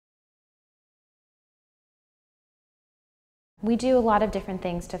We do a lot of different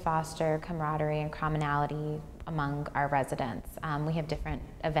things to foster camaraderie and commonality among our residents. We have different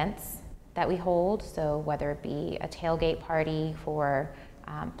events that we hold, so whether it be a tailgate party for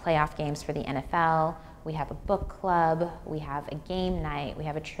playoff games for the NFL, we have a book club, we have a game night, we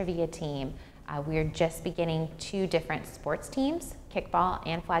have a trivia team. We're just beginning 2 different sports teams, kickball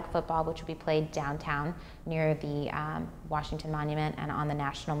and flag football, which will be played downtown near the Washington Monument and on the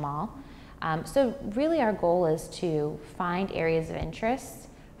National Mall. So really our goal is to find areas of interest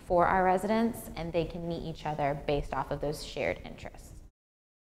for our residents, and they can meet each other based off of those shared interests.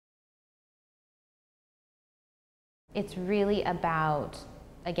 It's really about,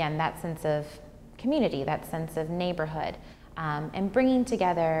 again, that sense of community, that sense of neighborhood, and bringing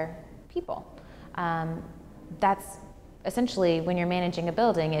together people. That's essentially, when you're managing a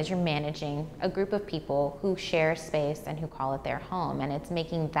building, is you're managing a group of people who share space and who call it their home, and it's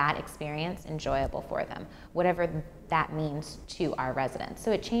making that experience enjoyable for them, whatever that means to our residents.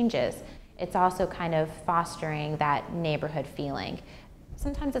 So it changes. It's also kind of fostering that neighborhood feeling.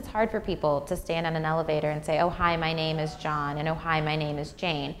 Sometimes it's hard for people to stand on an elevator and say, oh, hi, my name is John, and oh, hi, my name is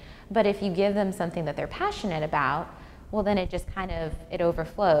Jane. But if you give them something that they're passionate about, well, then it just kind of, it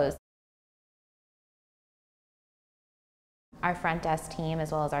overflows. Our front desk team,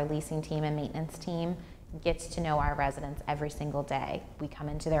 as well as our leasing team and maintenance team, gets to know our residents every single day. We come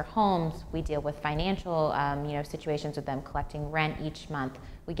into their homes, we deal with financial situations with them, collecting rent each month.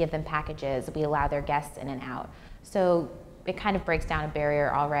 We give them packages, we allow their guests in and out. So it kind of breaks down a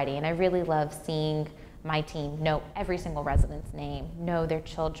barrier already, and I really love seeing my team know every single resident's name, know their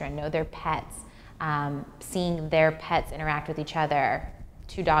children, know their pets, seeing their pets interact with each other.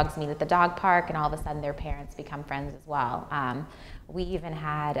 2 dogs meet at the dog park, and all of a sudden their parents become friends as well. We even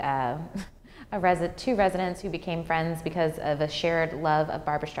had 2 residents who became friends because of a shared love of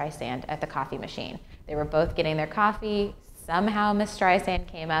Barbra Streisand at the coffee machine. They were both getting their coffee, somehow Miss Streisand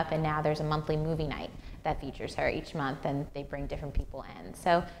came up, and now there's a monthly movie night that features her each month, and they bring different people in.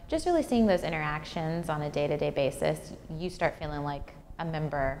 So just really seeing those interactions on a day-to-day basis, you start feeling like a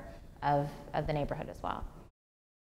member of the neighborhood as well.